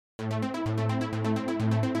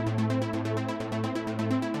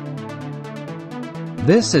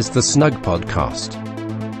This is the Snug Podcast.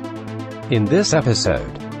 In this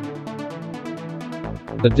episode,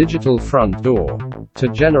 the digital front door to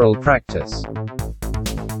general practice.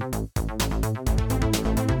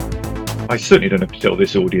 I certainly don't have to tell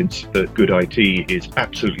this audience that good IT is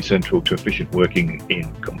absolutely central to efficient working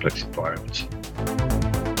in complex environments.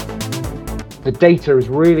 The data is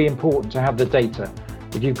really important to have the data.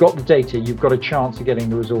 If you've got the data, you've got a chance of getting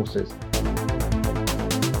the resources.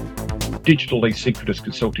 Digital asynchronous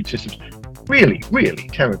consulting systems, really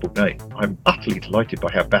terrible name. I'm utterly delighted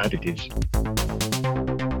by how bad it is.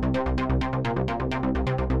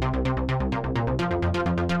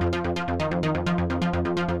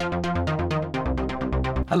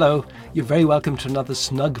 Hello, you're very welcome to another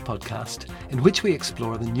Snug podcast, in which we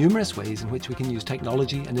explore the numerous ways in which we can use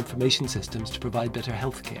technology and information systems to provide better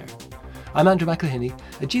healthcare. I'm Andrew McElhinney,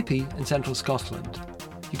 a GP in central Scotland.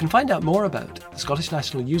 You can find out more about the Scottish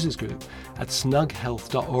National Users Group at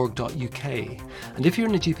snughealth.org.uk. And if you're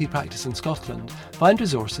in a GP practice in Scotland, find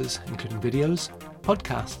resources including videos,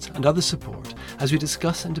 podcasts and other support as we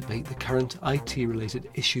discuss and debate the current IT-related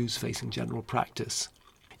issues facing general practice.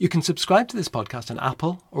 You can subscribe to this podcast on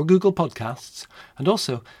Apple or Google Podcasts, and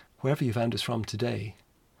also wherever you found us from today.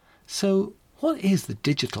 So, what is the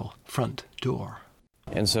digital front door?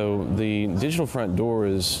 And so the digital front door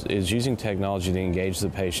is using technology to engage the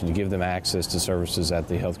patient to give them access to services at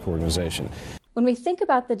the healthcare organization. When we think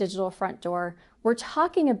about the digital front door, we're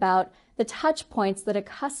talking about the touch points that a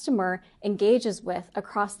customer engages with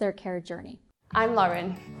across their care journey. I'm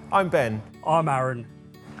Lauren. I'm Ben. I'm Aaron.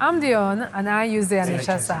 I'm Dion and I use the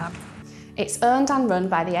NHS app. It's owned and run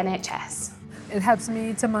by the NHS. It helps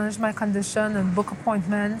me to manage my condition and book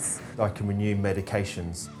appointments. I can renew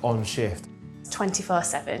medications on shift.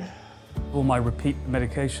 24/7. All my repeat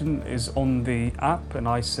medication is on the app and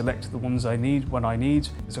I select the ones I need when I need.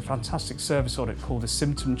 There's a fantastic service on it called a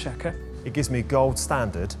symptom checker. It gives me gold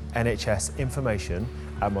standard NHS information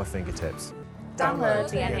at my fingertips. Download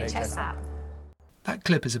the NHS app. That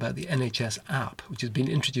clip is about the NHS app, which has been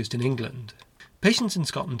introduced in England. Patients in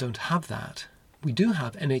Scotland don't have that. We do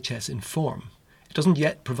have NHS Inform. It doesn't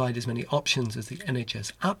yet provide as many options as the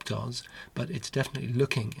NHS app does, but it's definitely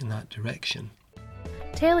looking in that direction.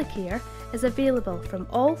 Telecare is available from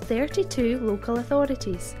all 32 local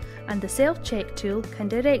authorities, and the self-check tool can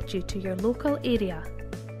direct you to your local area.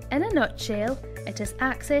 In a nutshell, it is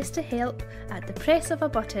access to help at the press of a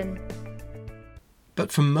button.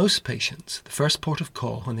 But for most patients, the first port of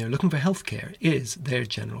call when they're looking for healthcare is their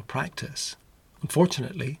general practice.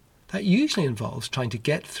 Unfortunately, that usually involves trying to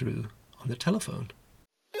get through on the telephone.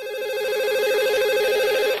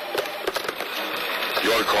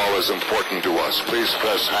 Your call is important to us. Please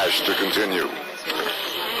press hash to continue.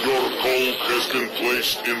 Your call has been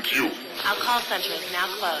placed in queue. Our call center is now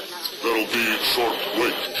closed. There'll be short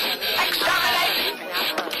wait.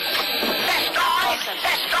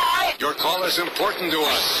 Your call is important to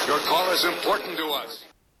us. Your call is important to us.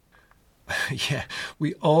 Yeah,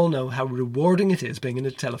 we all know how rewarding it is being in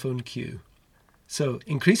a telephone queue. So,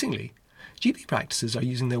 increasingly, GP practices are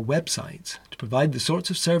using their websites to provide the sorts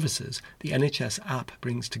of services the NHS app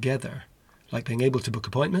brings together, like being able to book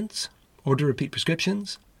appointments, order repeat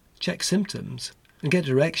prescriptions, check symptoms, and get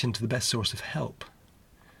direction to the best source of help.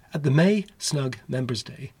 At the May Snug Members'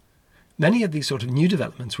 Day, many of these sort of new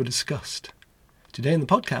developments were discussed. Today in the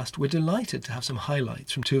podcast, we're delighted to have some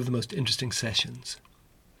highlights from two of the most interesting sessions.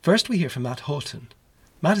 First, we hear from Matt Houghton.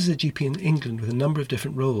 Matt is a GP in England with a number of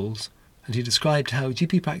different roles, and he described how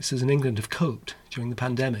GP practices in England have coped during the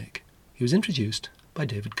pandemic. He was introduced by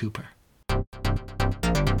David Cooper.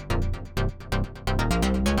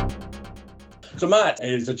 So Matt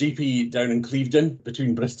is a GP down in Clevedon,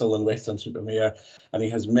 between Bristol and Weston-super-Mare, and he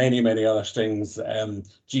has many other strings,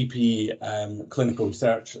 GP clinical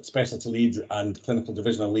research, specialty lead and clinical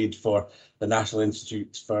divisional lead for the National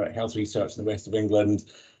Institute for Health Research in the West of England,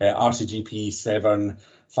 RCGP Severn,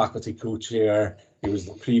 faculty co-chair. He was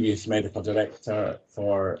the previous medical director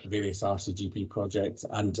for various RCGP projects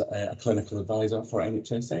and a clinical advisor for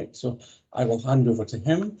NHSX. So I will hand over to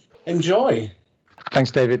him. Enjoy.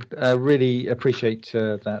 Thanks, David. Really appreciate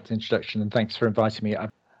that introduction, and thanks for inviting me.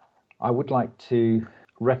 I would like to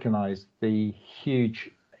recognise the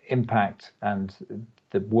huge impact and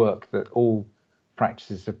the work that all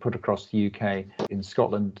practices have put across the UK. In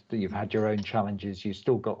Scotland, you've had your own challenges. You've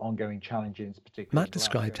still got ongoing challenges, particularly. Matt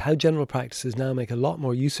described how general practices now make a lot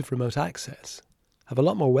more use of remote access, have a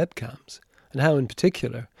lot more webcams, and how, in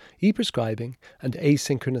particular, e-prescribing and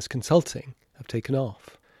asynchronous consulting have taken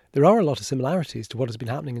off. There are a lot of similarities to what has been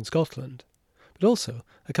happening in Scotland, but also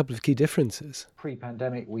a couple of key differences.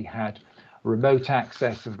 Pre-pandemic, we had remote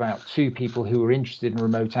access of about 2 people who were interested in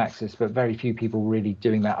remote access, but very few people really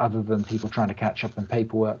doing that other than people trying to catch up on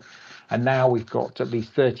paperwork. And now we've got at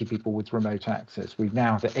least 30 people with remote access. We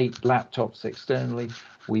now have 8 laptops externally.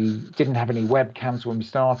 We didn't have any webcams when we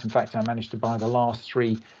started. In fact, I managed to buy the last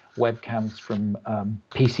 3 webcams from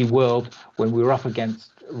PC World when we were up against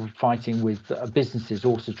fighting with businesses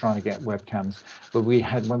also trying to get webcams. But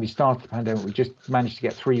when we started the pandemic, we just managed to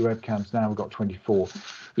get 3 webcams. Now we've got 24.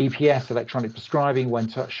 EPS, electronic prescribing,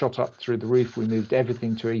 shot up through the roof. We moved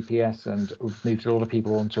everything to EPS, and we've moved a lot of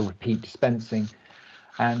people onto repeat dispensing.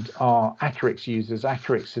 And our Accurix users,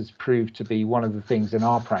 Accurix has proved to be one of the things in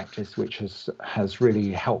our practice which has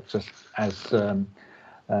really helped us, as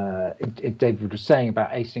David was saying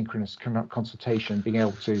about asynchronous consultation, being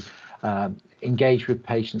able to engage with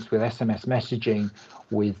patients with SMS messaging,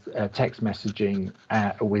 with text messaging,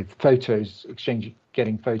 with photos,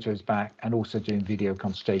 getting photos back, and also doing video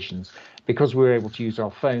consultations. Because we were able to use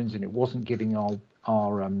our phones and it wasn't giving our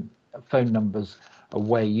phone numbers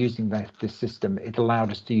away using this system, it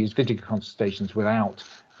allowed us to use video consultations without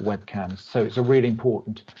webcams. So it's a really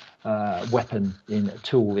important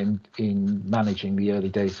tool in managing the early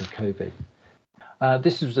days of COVID.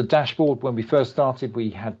 This was a dashboard. When we first started, we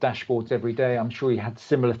had dashboards every day. I'm sure you had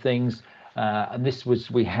similar things. And this was,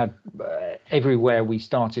 we had everywhere we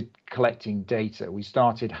started collecting data. We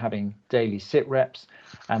started having daily sit reps,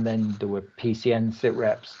 and then there were PCN sit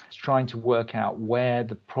reps, trying to work out where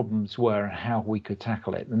the problems were and how we could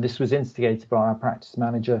tackle it. And this was instigated by our practice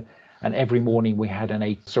manager. And every morning we had an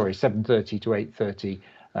 7:30 to 8:30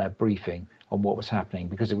 briefing on what was happening,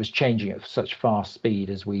 because it was changing at such fast speed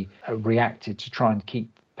as we reacted to try and keep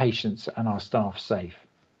patients and our staff safe.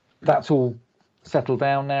 That's all settled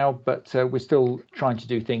down now, but we're still trying to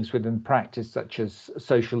do things within practice, such as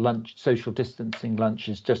social distancing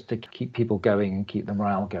lunches, just to keep people going and keep the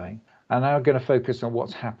morale going. And now I'm going to focus on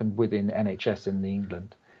what's happened within NHS in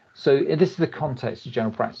England. So this is the context of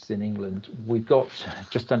general practice in England. We've got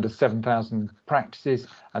just under 7,000 practices,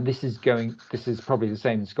 and this is probably the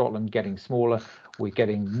same in Scotland, getting smaller. We're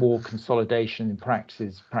getting more consolidation in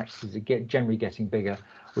practices. Practices are generally getting bigger.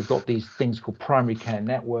 We've got these things called primary care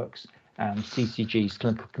networks and CCGs,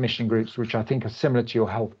 clinical commissioning groups, which I think are similar to your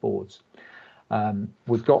health boards.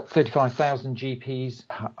 We've got 35,000 GPs,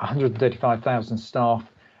 135,000 staff,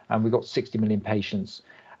 and we've got 60 million patients.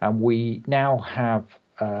 And we now have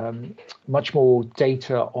much more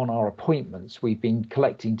data on our appointments. We've been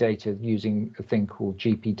collecting data using a thing called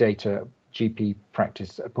GP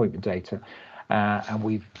practice appointment data. And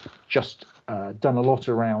we've just done a lot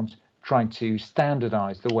around trying to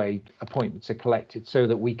standardize the way appointments are collected, so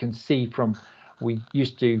that we can see we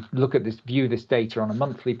used to view this data on a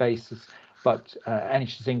monthly basis, but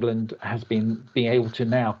NHS England has been being able to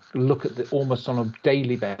now look at almost on a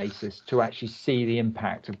daily basis to actually see the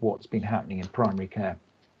impact of what's been happening in primary care.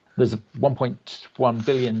 There's 1.1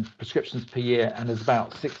 billion prescriptions per year, and there's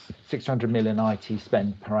about 600 million IT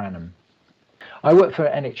spend per annum. I work for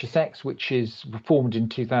NHSX, which is reformed in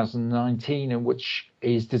 2019 and which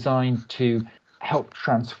is designed to help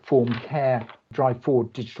transform care, drive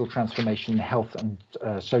forward digital transformation in health and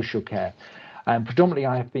social care. And predominantly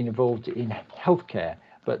I have been involved in healthcare,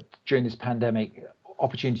 but during this pandemic,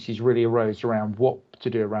 opportunities really arose around what to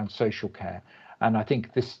do around social care. And I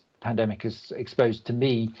think this pandemic has exposed to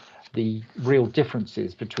me the real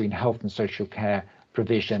differences between health and social care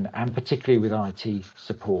provision, and particularly with IT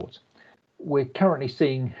support. We're currently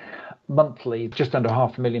seeing monthly just under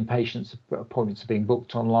 500,000 patients. Appointments are being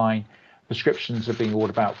booked online. Prescriptions are being ordered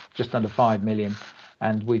about just under 5 million.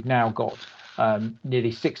 And we've now got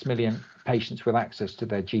nearly 6 million patients with access to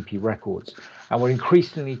their GP records. And we're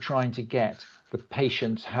increasingly trying to get the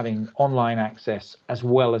patients having online access as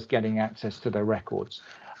well as getting access to their records.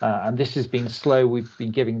 And this has been slow. We've been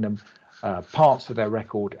giving them parts of their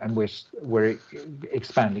record, and we're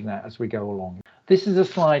expanding that as we go along. This is a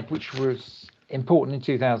slide which was important in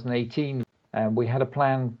 2018, and we had a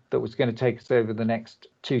plan that was going to take us over the next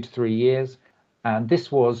 2 to 3 years. And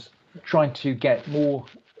this was trying to get more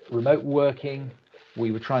remote working.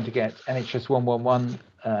 We were trying to get NHS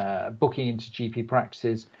 111 booking into GP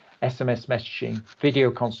practices, SMS messaging,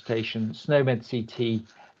 video consultation, SNOMED CT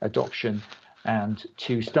adoption, and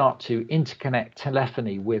to start to interconnect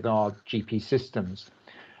telephony with our GP systems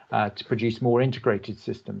to produce more integrated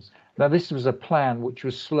systems. Now, this was a plan which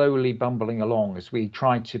was slowly bumbling along as we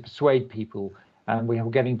tried to persuade people, and we were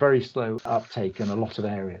getting very slow uptake in a lot of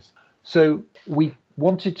areas. So we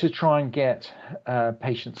wanted to try and get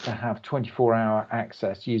patients to have 24-hour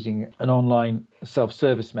access using an online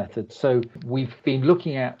self-service method. So we've been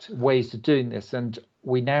looking at ways of doing this, and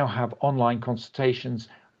we now have online consultations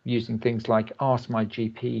using things like Ask My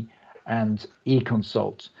GP and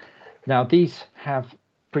eConsult. Now, these have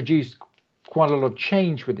produced quite a lot of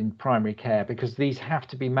change within primary care because these have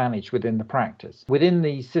to be managed within the practice. Within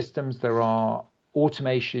these systems, there are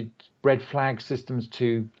automated red flag systems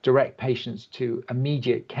to direct patients to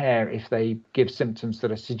immediate care if they give symptoms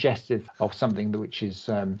that are suggestive of something which is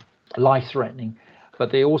life-threatening.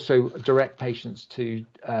 But they also direct patients to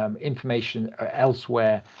information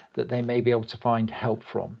elsewhere that they may be able to find help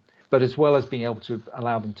from, but as well as being able to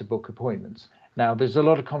allow them to book appointments. Now, there's a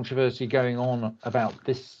lot of controversy going on about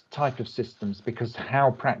this type of systems because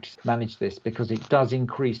how practice manage this, because it does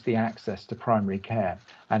increase the access to primary care,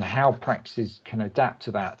 and how practices can adapt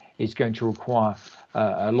to that is going to require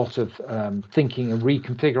a lot of thinking and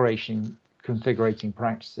configuring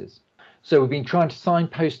practices. So we've been trying to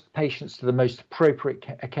signpost patients to the most appropriate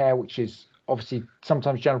care, which is obviously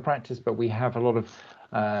sometimes general practice, but we have a lot of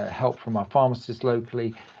help from our pharmacists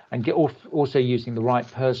locally, and also using the right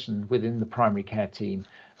person within the primary care team,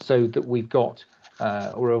 so that we've got,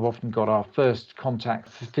 or have often got our first contact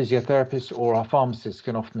physiotherapist, or our pharmacists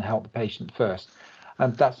can often help the patient first.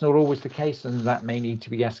 And that's not always the case, and that may need to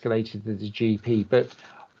be escalated to the GP, but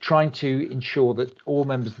trying to ensure that all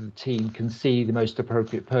members of the team can see the most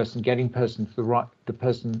appropriate person, getting the patient to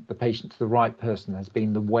the right person has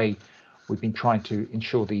been the way we've been trying to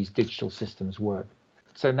ensure these digital systems work.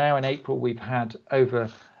 So now in April, we've had over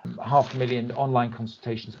 500,000 online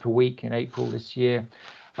consultations per week in April this year.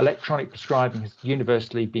 Electronic prescribing has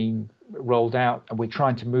universally been rolled out, and we're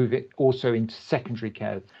trying to move it also into secondary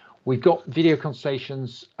care. We've got video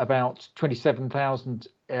consultations, about 27,000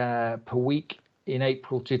 per week in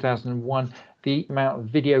April 2001. The amount of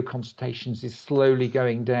video consultations is slowly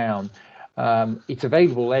going down. It's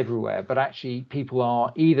available everywhere, but actually people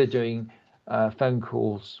are either doing phone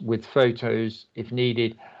calls with photos if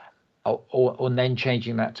needed, or then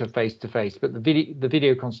changing that to face-to-face. But the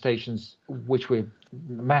video consultations, which were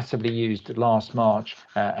massively used last March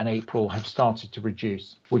and April, have started to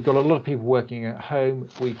reduce. We've got a lot of people working at home.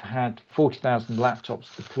 We've had 40,000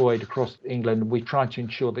 laptops deployed across England. We've tried to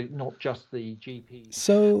ensure that not just the GPs.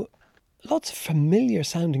 So lots of familiar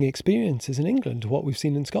sounding experiences in England to what we've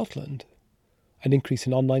seen in Scotland. An increase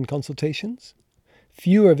in online consultations,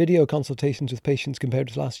 fewer video consultations with patients compared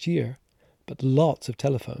to last year, but lots of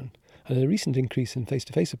telephone, and a recent increase in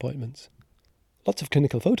face-to-face appointments. Lots of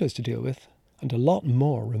clinical photos to deal with, and a lot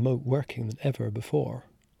more remote working than ever before.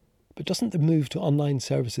 But doesn't the move to online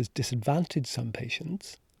services disadvantage some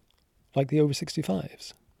patients, like the over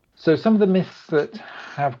 65s? So some of the myths that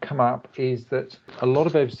have come up is that a lot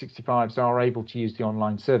of over 65s are able to use the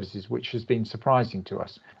online services, which has been surprising to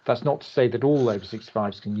us. That's not to say that all over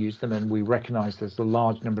 65s can use them, and we recognise there's a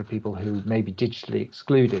large number of people who may be digitally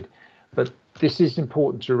excluded. But this is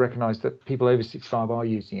important to recognise that people over 65 are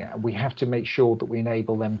using it, and we have to make sure that we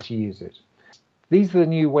enable them to use it. These are the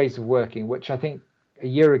new ways of working, which I think a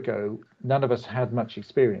year ago, none of us had much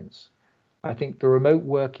experience. I think the remote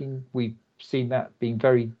working, we've seen that being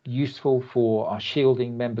very useful for our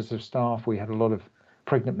shielding members of staff. We had a lot of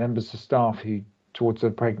pregnant members of staff who, towards their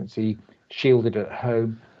pregnancy, shielded at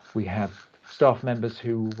home. We have staff members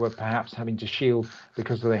who were perhaps having to shield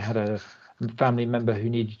because they had a family member who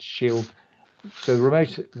needed to shield. So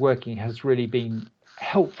remote working has really been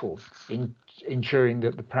helpful in ensuring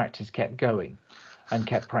that the practice kept going and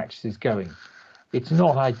kept practices going. It's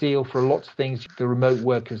not ideal for lots of things. The remote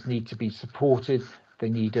workers need to be supported. They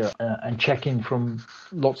need and check-in from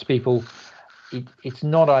lots of people. It's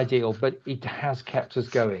not ideal, but it has kept us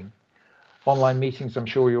going. Online meetings, I'm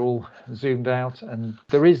sure you're all zoomed out, and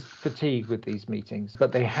there is fatigue with these meetings,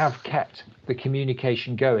 but they have kept the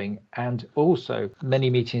communication going, and also many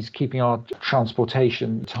meetings keeping our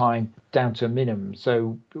transportation time down to a minimum.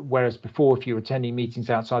 So whereas before, if you were attending meetings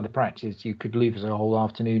outside the practice, you could leave us a whole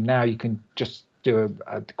afternoon. Now you can just do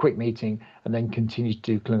a quick meeting and then continue to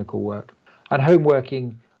do clinical work. And home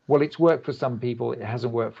working, well, it's worked for some people, it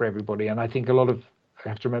hasn't worked for everybody. And I think I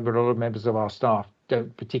have to remember, a lot of members of our staff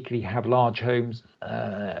don't particularly have large homes.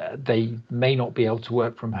 They may not be able to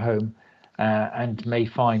work from home and may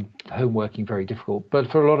find home working very difficult.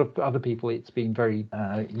 But for a lot of other people, it's been very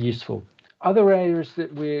useful. Other areas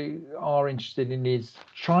that we are interested in is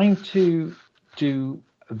trying to do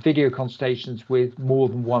video consultations with more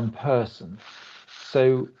than one person.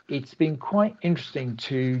 So it's been quite interesting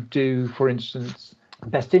to do, for instance,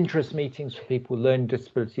 best interest meetings for people with learning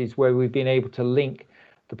disabilities, where we've been able to link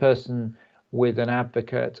the person with an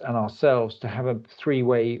advocate and ourselves to have a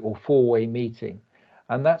 3-way or 4-way meeting.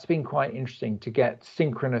 And that's been quite interesting to get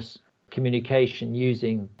synchronous communication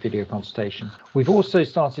using video consultation. We've also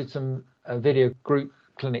started some video group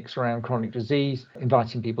clinics around chronic disease,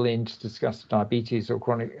 inviting people in to discuss diabetes or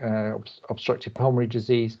chronic obstructive pulmonary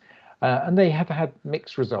disease. And they have had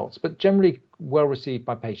mixed results, but generally well received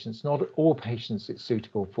by patients. Not all patients it's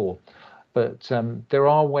suitable for, but there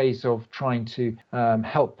are ways of trying to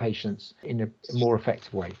help patients in a more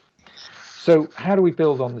effective way. So how do we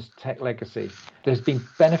build on this tech legacy? There's been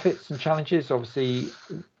benefits and challenges. Obviously,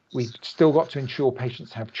 we've still got to ensure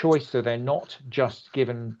patients have choice, so they're not just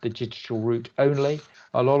given the digital route only.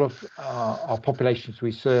 A lot of our populations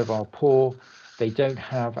we serve are poor. They don't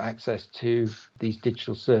have access to these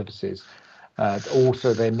digital services.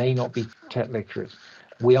 Also, they may not be tech literate.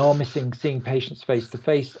 We are missing seeing patients face to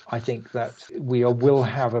face. I think that we will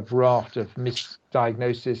have a raft of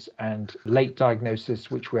misdiagnosis and late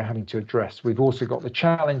diagnosis, which we're having to address. We've also got the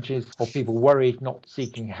challenges of people worried, not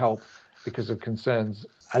seeking help because of concerns,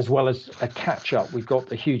 as well as a catch-up. We've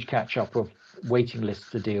got a huge catch-up of waiting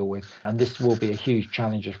lists to deal with, and this will be a huge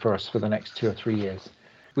challenge for us for the next 2 or 3 years.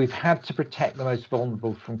 We've had to protect the most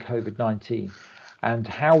vulnerable from COVID-19, and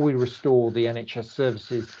how we restore the NHS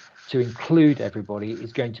services to include everybody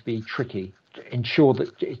is going to be tricky. Ensure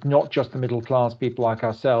that it's not just the middle class people like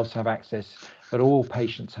ourselves have access, but all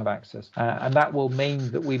patients have access. And that will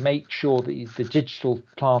mean that we make sure that the digital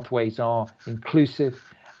pathways are inclusive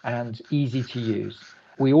and easy to use.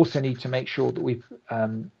 We also need to make sure that we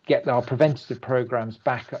get our preventative programs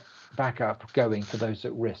back up going for those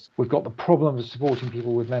at risk. We've got the problem of supporting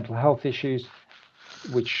people with mental health issues,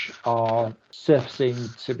 which are surfacing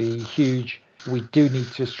to be huge. We do need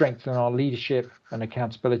to strengthen our leadership and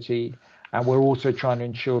accountability, and we're also trying to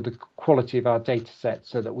ensure the quality of our data set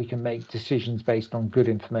so that we can make decisions based on good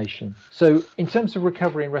information. So in terms of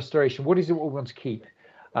recovery and restoration, what is it we want to keep?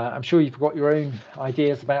 I'm sure you've got your own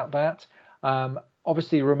ideas about that.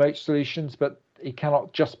 Obviously remote solutions, but it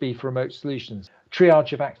cannot just be for remote solutions.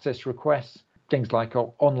 Triage of access requests, things like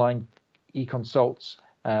online e-consults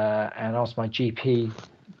and Ask My GP,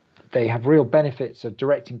 they have real benefits of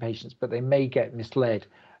directing patients, but they may get misled.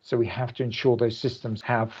 So we have to ensure those systems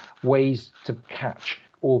have ways to catch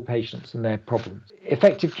all patients and their problems.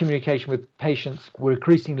 Effective communication with patients, we're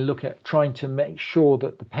increasingly looking at trying to make sure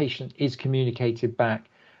that the patient is communicated back,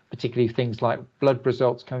 particularly things like blood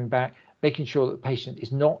results coming back, making sure that the patient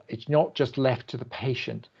it's not just left to the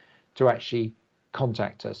patient to actually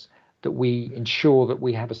contact us, that we ensure that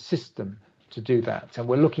we have a system to do that. And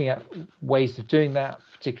we're looking at ways of doing that,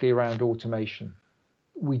 particularly around automation.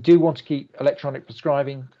 We do want to keep electronic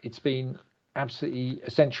prescribing. It's been absolutely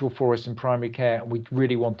essential for us in primary care, and we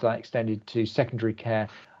really want that extended to secondary care.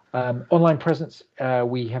 Online presence,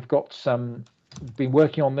 we have been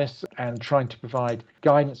working on this and trying to provide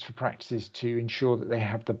guidance for practices to ensure that they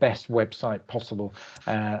have the best website possible.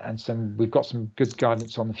 We've got some good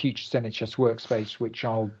guidance on the Future NHS Workspace, which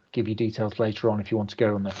I'll give you details later on if you want to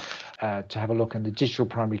go on there to have a look. And the digital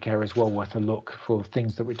primary care is well worth a look for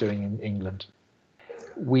things that we're doing in England.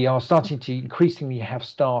 We are starting to increasingly have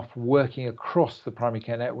staff working across the primary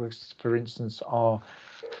care networks. For instance, our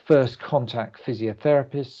first contact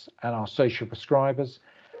physiotherapists and our social prescribers.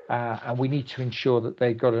 And we need to ensure that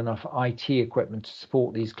they've got enough IT equipment to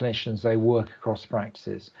support these clinicians. They work across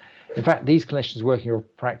practices. In fact, these clinicians working across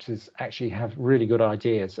practices actually have really good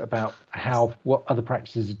ideas about what other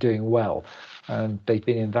practices are doing well. And they've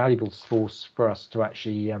been invaluable source for us to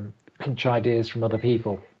actually pinch ideas from other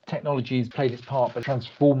people. Technology has played its part, but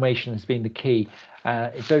transformation has been the key.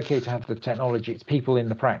 It's okay to have the technology. It's people in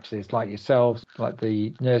the practices like yourselves, like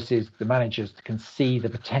the nurses, the managers, that can see the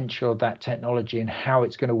potential of that technology and how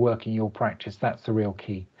it's going to work in your practice. That's the real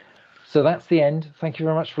key. So that's the end. Thank you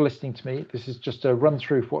very much for listening to me. This is just a run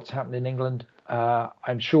through of what's happened in England.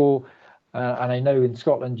 I'm sure, and I know in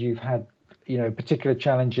Scotland you've had particular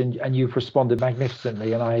challenge and you've responded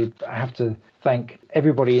magnificently, and I have to thank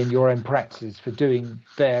everybody in your own practices for doing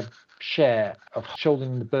their share of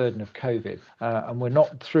shouldering the burden of COVID. And we're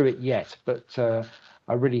not through it yet, but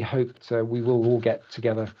I really hope we will all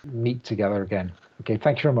meet together again. Okay,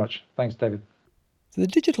 thank you very much. Thanks, David. So the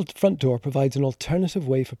digital front door provides an alternative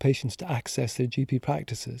way for patients to access their GP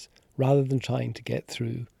practices rather than trying to get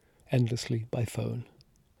through endlessly by phone.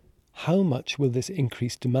 How much will this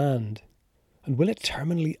increase demand? And will it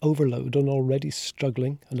terminally overload an already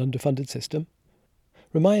struggling and underfunded system?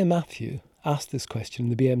 Ramaya Matthew asked this question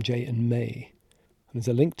in the BMJ in May, and there's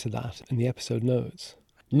a link to that in the episode notes.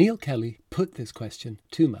 Neil Kelly put this question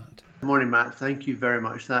to Matt. Good morning, Matt. Thank you very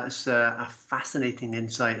much. That's a fascinating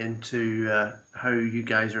insight into how you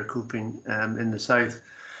guys are coping in the South.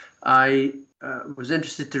 I was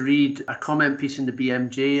interested to read a comment piece in the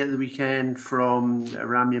BMJ at the weekend from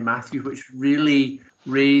Ramya Matthew, which really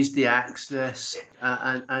raised the access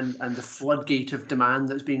and the floodgate of demand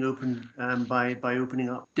that's being opened by opening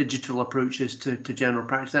up digital approaches to general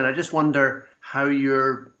practice. And I just wonder how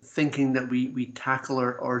you're thinking that we tackle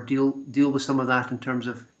or deal with some of that in terms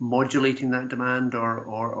of modulating that demand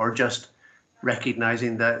or just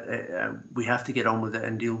recognizing that we have to get on with it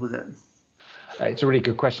and deal with it. It's a really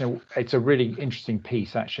good question. It's a really interesting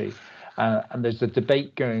piece, actually. And there's a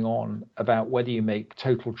debate going on about whether you make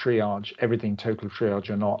total triage, everything total triage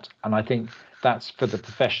or not. And I think that's for the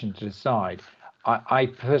profession to decide. I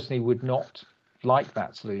personally would not like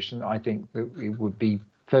that solution. I think that it would be,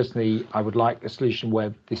 personally, I would like a solution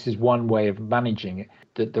where this is one way of managing it,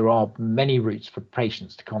 that there are many routes for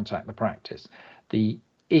patients to contact the practice. The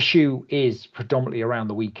issue is predominantly around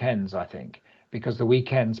the weekends, I think, because the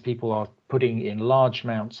weekends people are putting in large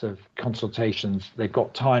amounts of consultations. They've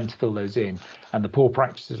got time to fill those in, and the poor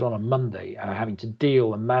practices on a Monday are having to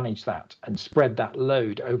deal and manage that and spread that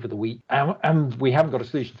load over the week. And we haven't got a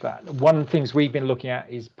solution for that. One of the things we've been looking at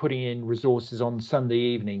is putting in resources on Sunday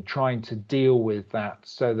evening, trying to deal with that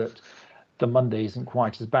so that the Monday isn't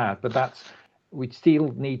quite as bad. But we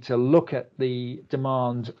still need to look at the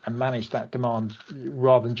demand and manage that demand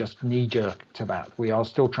rather than just knee-jerk to that. We are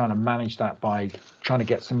still trying to manage that by trying to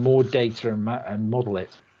get some more data and model it.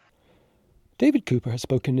 David Cooper has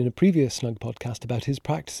spoken in a previous Snug podcast about his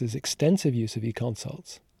practice's extensive use of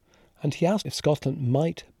e-consults, and he asked if Scotland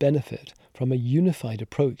might benefit from a unified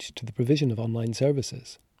approach to the provision of online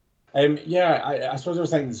services. I suppose I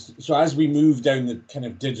was thinking, so as we move down the kind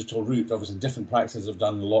of digital route, obviously different practices have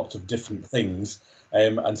done lots of different things,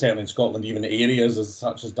 and certainly in Scotland, even areas as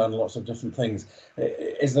such has done lots of different things.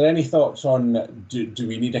 Is there any thoughts on, do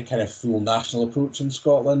we need a kind of full national approach in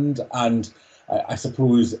Scotland? And I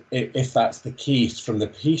suppose if that's the case, from the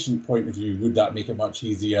patient point of view, would that make it much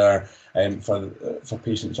easier for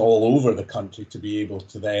patients all over the country to be able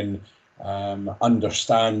to then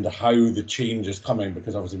understand how the change is coming,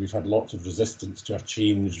 because obviously we've had lots of resistance to a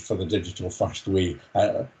change for the digital first way.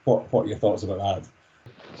 What are your thoughts about that?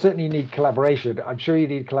 Certainly you need collaboration. I'm sure you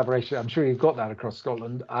need collaboration. I'm sure you've got that across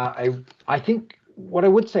Scotland. I think what I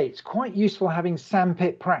would say, it's quite useful having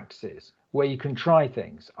sandpit practices where you can try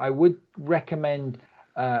things. I would recommend,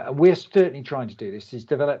 we're certainly trying to do this, is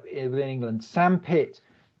develop within England sandpit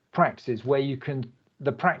practices where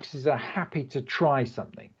the practices are happy to try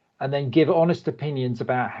something and then give honest opinions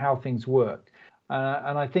about how things work.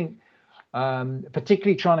 And I think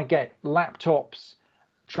particularly trying to get laptops,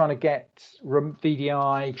 trying to get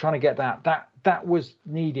VDI, trying to get that was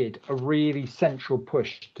needed, a really central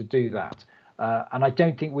push to do that. And I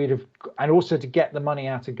don't think we'd have, and also to get the money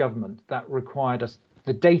out of government, that required us.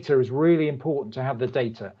 The data is really important to have the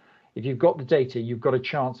data. If you've got the data, you've got a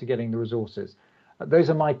chance of getting the resources.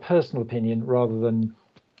 Those are my personal opinion rather than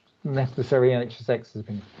necessary NHSX's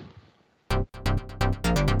opinion.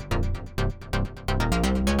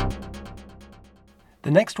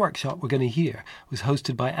 The next workshop we're going to hear was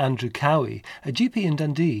hosted by Andrew Cowie, a GP in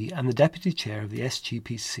Dundee and the Deputy Chair of the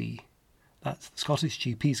SGPC. That's the Scottish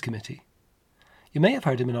GPs Committee. You may have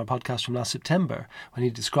heard him in our podcast from last September when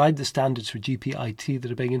he described the standards for GP IT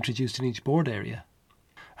that are being introduced in each board area.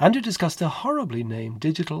 Andrew discussed the horribly named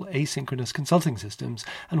digital asynchronous consulting systems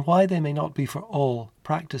and why they may not be for all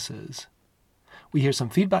practices. We hear some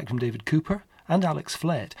feedback from David Cooper and Alex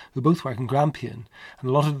Flett, who both work in Grampian, and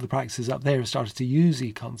a lot of the practices up there have started to use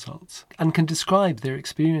e-consults and can describe their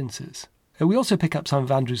experiences. We also pick up some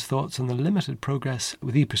of Andrew's thoughts on the limited progress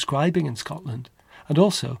with e-prescribing in Scotland and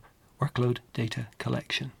also workload data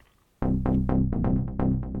collection.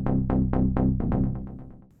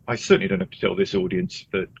 I certainly don't have to tell this audience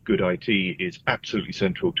that good IT is absolutely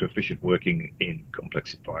central to efficient working in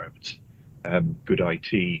complex environments. Good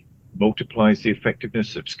IT multiplies the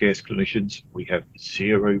effectiveness of scarce clinicians. We have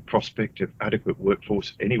zero prospect of adequate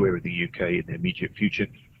workforce anywhere in the UK in the immediate future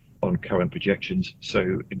on current projections.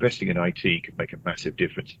 So investing in IT can make a massive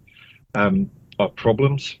difference. Our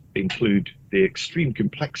problems include the extreme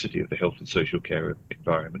complexity of the health and social care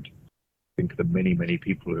environment. Think of the many, many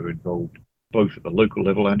people who are involved both at the local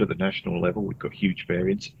level and at the national level. We've got huge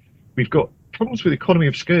variance. We've got problems with economy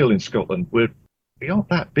of scale in Scotland. We aren't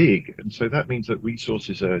that big, and so that means that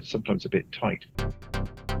resources are sometimes a bit tight.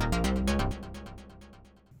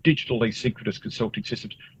 Digital asynchronous consulting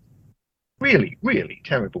systems, really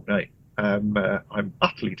terrible name. I'm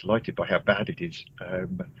utterly delighted by how bad it is.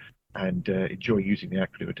 and enjoy using the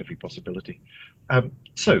acronym at every possibility.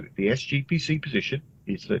 So the SGPC position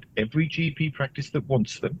is that every GP practice that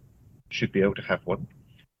wants them should be able to have one.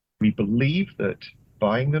 We believe that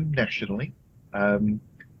buying them nationally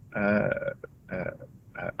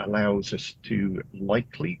allows us to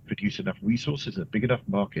likely produce enough resources in a big enough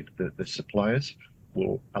market that the suppliers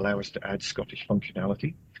will allow us to add Scottish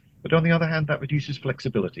functionality. But on the other hand, that reduces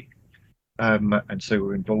flexibility. And so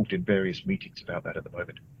we're involved in various meetings about that at the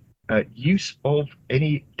moment. Use of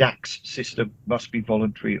any DAX system must be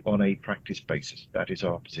voluntary on a practice basis. That is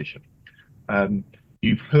our position.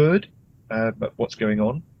 You've heard what's going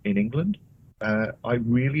on in England. I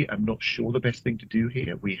really am not sure the best thing to do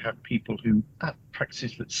here. We have people who at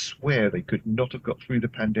practices that swear they could not have got through the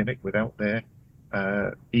pandemic without their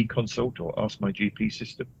e-consult or Ask My GP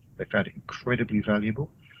system. They found it incredibly valuable,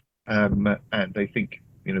 and they think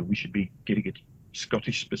we should be getting it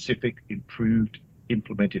Scottish specific, improved,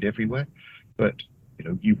 implemented everywhere. But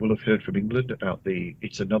you will have heard from England about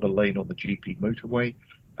it's another lane on the GP motorway,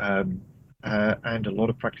 and a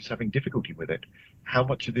lot of practice having difficulty with it. How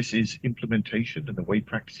much of this is implementation and the way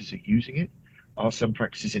practices are using it? Are some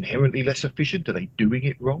practices inherently less efficient? Are they doing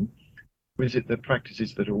it wrong? Or is it the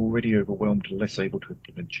practices that are already overwhelmed are less able to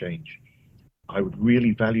implement change? I would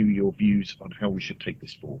really value your views on how we should take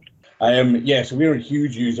this forward. So we're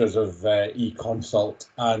huge users of e-consult,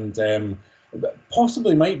 and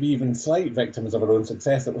possibly might be even slight victims of our own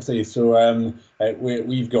success, I will say. So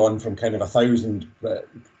we've gone from kind of 1,000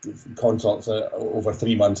 consults over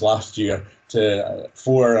 3 months last year to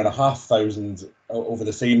 4,500 over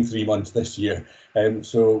the same 3 months this year.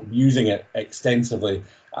 So using it extensively,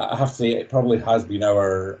 I have to say it probably has been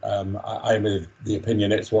I'm of the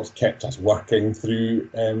opinion it's what's kept us working through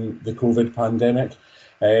the COVID pandemic.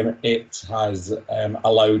 It has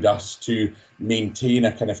allowed us to maintain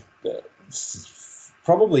a kind of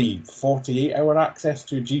probably 48-hour access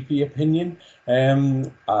to GP opinion,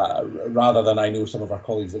 rather than I know some of our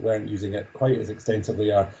colleagues that weren't using it quite as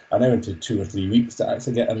extensively are now into 2 or 3 weeks to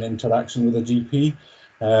actually get an interaction with a GP.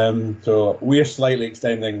 So we're slightly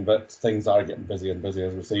extending, but things are getting busier and busier,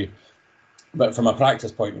 as we say. But from a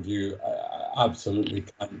practice point of view, I absolutely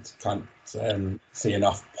can't say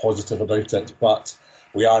enough positive about it. But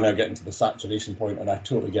we are now getting to the saturation point, and I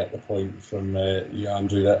totally get the point from you,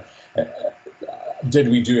 Andrew, that did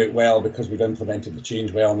we do it well because we've implemented the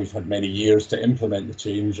change well and we've had many years to implement the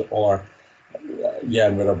change, or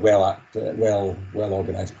and we're a well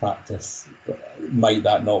organised practice, might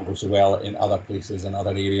that not go so well in other places and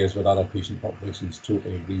other areas with other patient populations?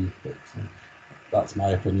 Totally agree. But, that's my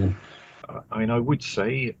opinion. I would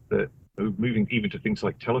say that moving even to things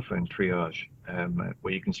like telephone triage,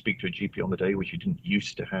 where you can speak to a GP on the day, which you didn't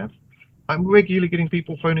used to have. I'm regularly getting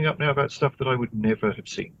people phoning up now about stuff that I would never have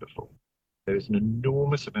seen before. There's an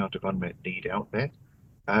enormous amount of unmet need out there.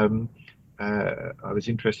 I was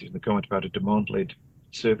interested in the comment about a demand-led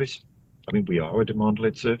service. I mean, we are a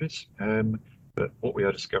demand-led service, but what we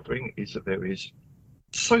are discovering is that there is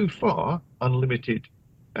so far unlimited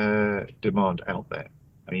demand out there.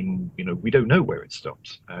 I mean, we don't know where it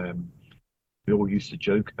stops. We all used to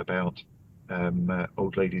joke about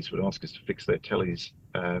old ladies would ask us to fix their tellies.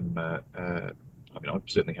 I mean, I've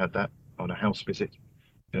certainly had that on a house visit,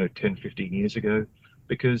 10, 15 years ago,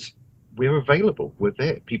 because we're available, we're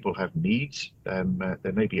there. People have needs. There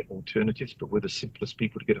may be alternatives, but we're the simplest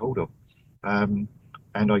people to get hold of. And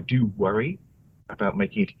I do worry about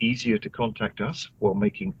making it easier to contact us while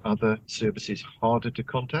making other services harder to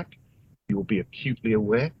contact. You will be acutely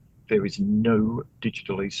aware there is no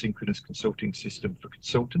digital asynchronous consulting system for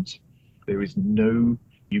consultants. There is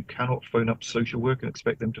you cannot phone up social work and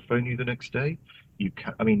expect them to phone you the next day.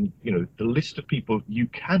 The list of people you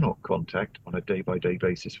cannot contact on a day-by-day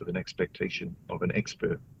basis with an expectation of an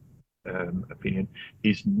expert opinion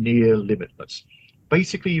is near limitless.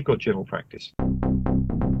 Basically, you've got general practice.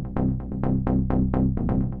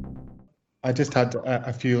 I just had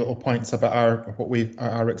a few little points about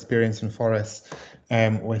our experience in Forest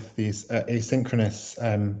with these asynchronous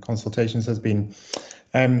consultations has been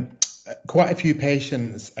quite a few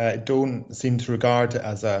patients don't seem to regard it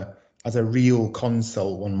as a real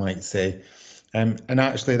consult, one might say, and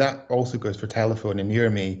actually that also goes for telephone and Near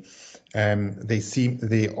Me.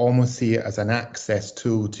 They almost see it as an access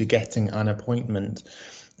tool to getting an appointment,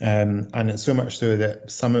 and it's so much so that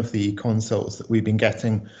some of the consults that we've been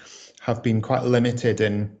getting have been quite limited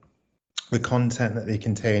in the content that they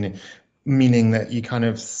contain, meaning that you kind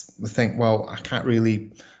of think, well, I can't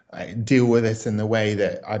really deal with this in the way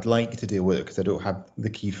that I'd like to deal with it because I don't have the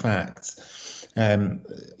key facts.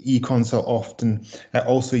 eConsult often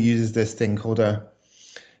also uses this thing called a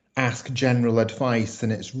ask general advice,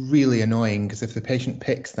 and it's really annoying because if the patient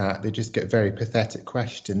picks that, they just get very pathetic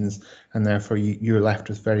questions, and therefore you're left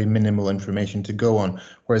with very minimal information to go on.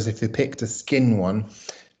 Whereas if they picked a skin one,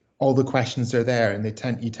 all the questions are there, and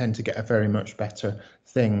you tend to get a very much better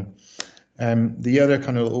thing. The other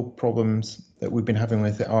kind of little problems that we've been having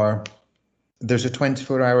with it are there's a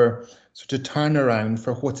 24-hour sort of turnaround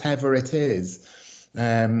for whatever it is.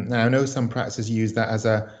 Now I know some practices use that as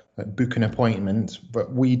a book an appointment,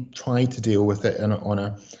 but we try to deal with it on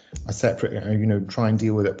a separate, try and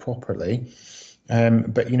deal with it properly.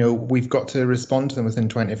 But we've got to respond to them within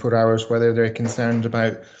 24 hours, whether they're concerned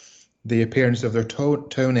about the appearance of their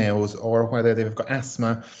toenails or whether they've got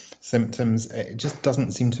asthma symptoms. It just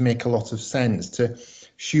doesn't seem to make a lot of sense to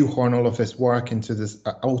shoehorn all of this work into this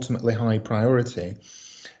ultimately high priority.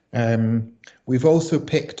 We've also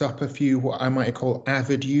picked up a few what I might call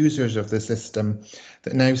avid users of the system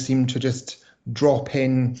that now seem to just drop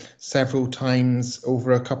in several times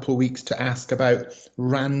over a couple of weeks to ask about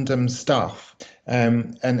random stuff,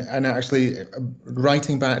 and actually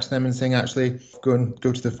writing back to them and saying actually go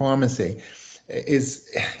to the pharmacy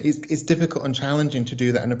is difficult and challenging to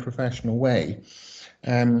do that in a professional way.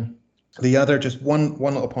 The other, just one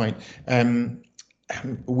little point,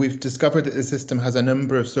 we've discovered that the system has a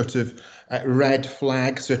number of sort of red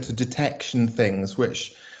flag sort of detection things,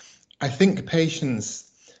 which I think patients,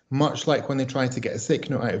 much like when they try to get a sick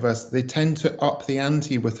note out of us, they tend to up the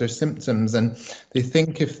ante with their symptoms, and they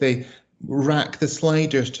think if they rack the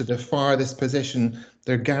sliders to the farthest position,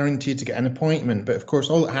 they're guaranteed to get an appointment. But of course,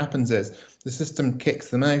 all that happens is the system kicks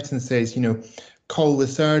them out and says, call the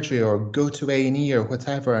surgery or go to A&E or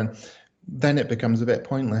whatever, and then it becomes a bit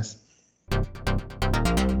pointless.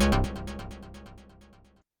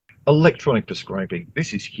 Electronic prescribing,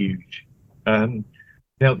 this is huge.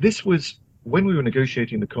 Now, this was when we were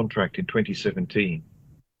negotiating the contract in 2017.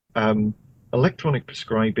 Electronic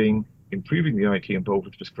prescribing, improving the IT involved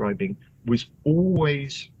with prescribing was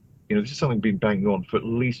always, this is something been banging on for at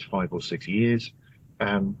least 5 or 6 years.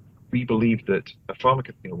 We believed that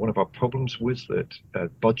one of our problems was that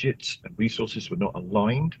budgets and resources were not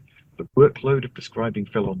aligned. The workload of prescribing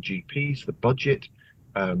fell on GPs. The budget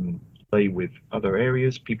lay with other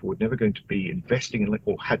areas. People were never going to be investing in,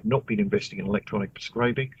 or had not been investing in electronic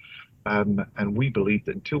prescribing. And we believed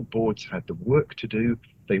that until boards had the work to do,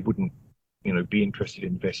 they wouldn't, be interested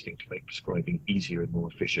in investing to make prescribing easier and more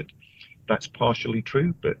efficient. That's partially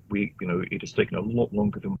true, but it has taken a lot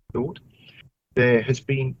longer than we thought. There has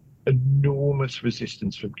been enormous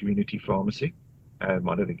resistance from community pharmacy. I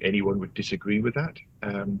don't think anyone would disagree with that.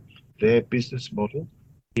 Their business model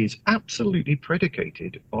is absolutely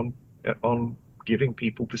predicated on giving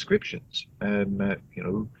people prescriptions.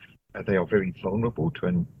 They are very vulnerable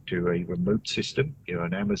to a remote system,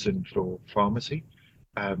 an Amazon for pharmacy,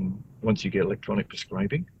 once you get electronic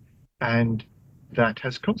prescribing, and that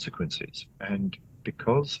has consequences. And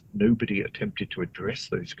because nobody attempted to address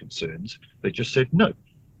those concerns, they just said no,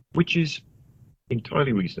 which is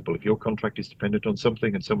entirely reasonable. If your contract is dependent on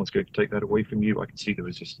something and someone's going to take that away from you, I can see the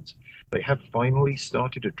resistance. They have finally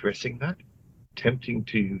started addressing that, attempting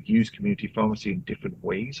to use community pharmacy in different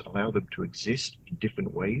ways, allow them to exist in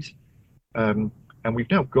different ways. And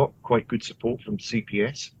we've now got quite good support from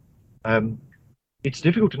CPS. It's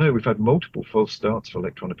difficult to know. We've had multiple false starts for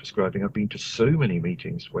electronic prescribing. I've been to so many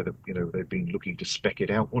meetings where they've been looking to spec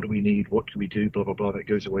it out. What do we need? What can we do? Blah, blah, blah. That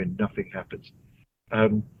goes away and nothing happens.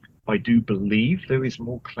 I do believe there is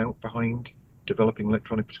more clout behind developing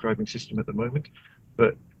electronic prescribing system at the moment,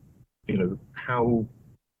 but how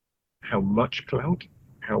much clout,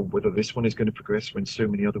 whether this one is going to progress when so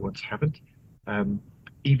many other ones haven't,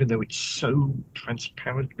 even though it's so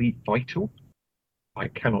transparently vital, I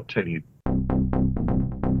cannot tell you.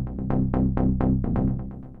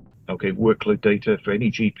 Okay, workload data for any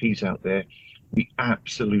GPs out there, we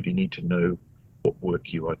absolutely need to know what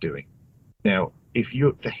work you are doing. Now, if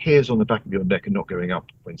the hairs on the back of your neck are not going up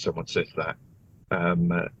when someone says that,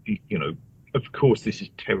 of course this is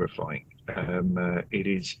terrifying. It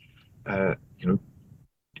is,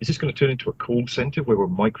 is this going to turn into a call center where we're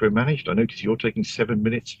micromanaged? I notice you're taking 7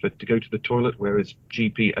 minutes to go to the toilet, whereas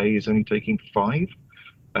GP A is only taking 5.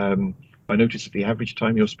 I notice that the average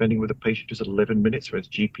time you're spending with a patient is 11 minutes, whereas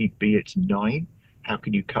GP B it's 9. How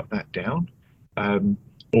can you cut that down?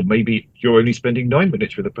 Or maybe you're only spending 9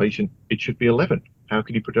 minutes with a patient, it should be 11. How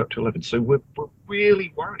can you put it up to 11? So we're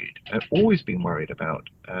really worried. I've always been worried about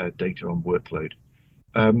data on workload.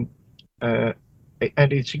 And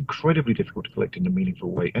it's incredibly difficult to collect in a meaningful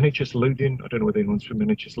way. NHS Lothian, I don't know whether anyone's from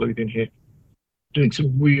NHS Lothian here, doing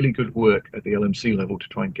some really good work at the LMC level to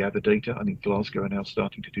try and gather data. I think Glasgow are now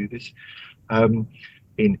starting to do this.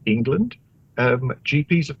 In England,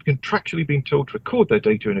 GPs have contractually been told to record their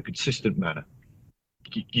data in a consistent manner.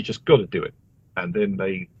 You just got to do it. And then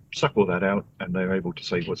they suck all that out and they're able to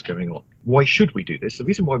say what's going on. Why should we do this? The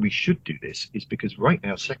reason why we should do this is because right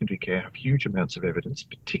now secondary care have huge amounts of evidence,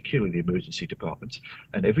 particularly the emergency departments.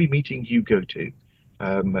 And every meeting you go to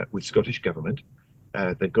with Scottish Government,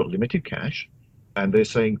 they've got limited cash. And they're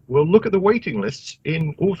saying, well, look at the waiting lists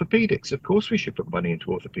in orthopedics. Of course we should put money into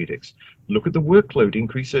orthopedics. Look at the workload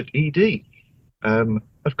increase at ED.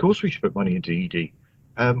 Of course we should put money into ED.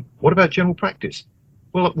 What about general practice?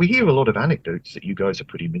 Well, we hear a lot of anecdotes that you guys are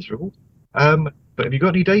pretty miserable. But have you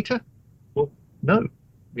got any data? Well, no.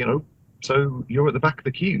 So you're at the back of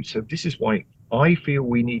the queue. So this is why I feel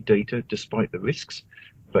we need data despite the risks,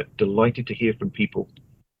 but delighted to hear from people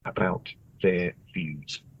about their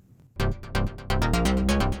views.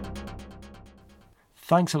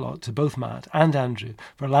 Thanks a lot to both Matt and Andrew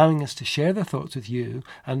for allowing us to share their thoughts with you,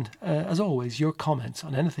 and as always, your comments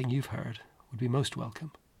on anything you've heard would be most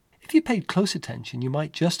welcome. If you paid close attention, you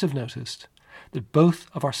might just have noticed that both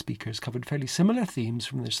of our speakers covered fairly similar themes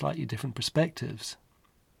from their slightly different perspectives,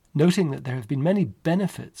 noting that there have been many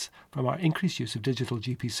benefits from our increased use of digital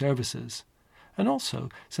GP services, and also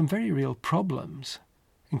some very real problems,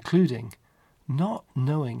 including not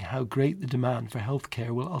knowing how great the demand for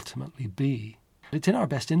healthcare will ultimately be. It's in our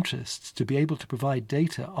best interests to be able to provide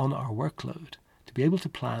data on our workload, to be able to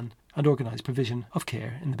plan and organise provision of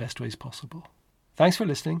care in the best ways possible. Thanks for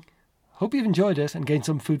listening. Hope you've enjoyed it and gained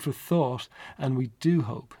some food for thought, and we do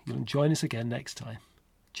hope you'll join us again next time.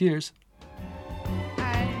 Cheers.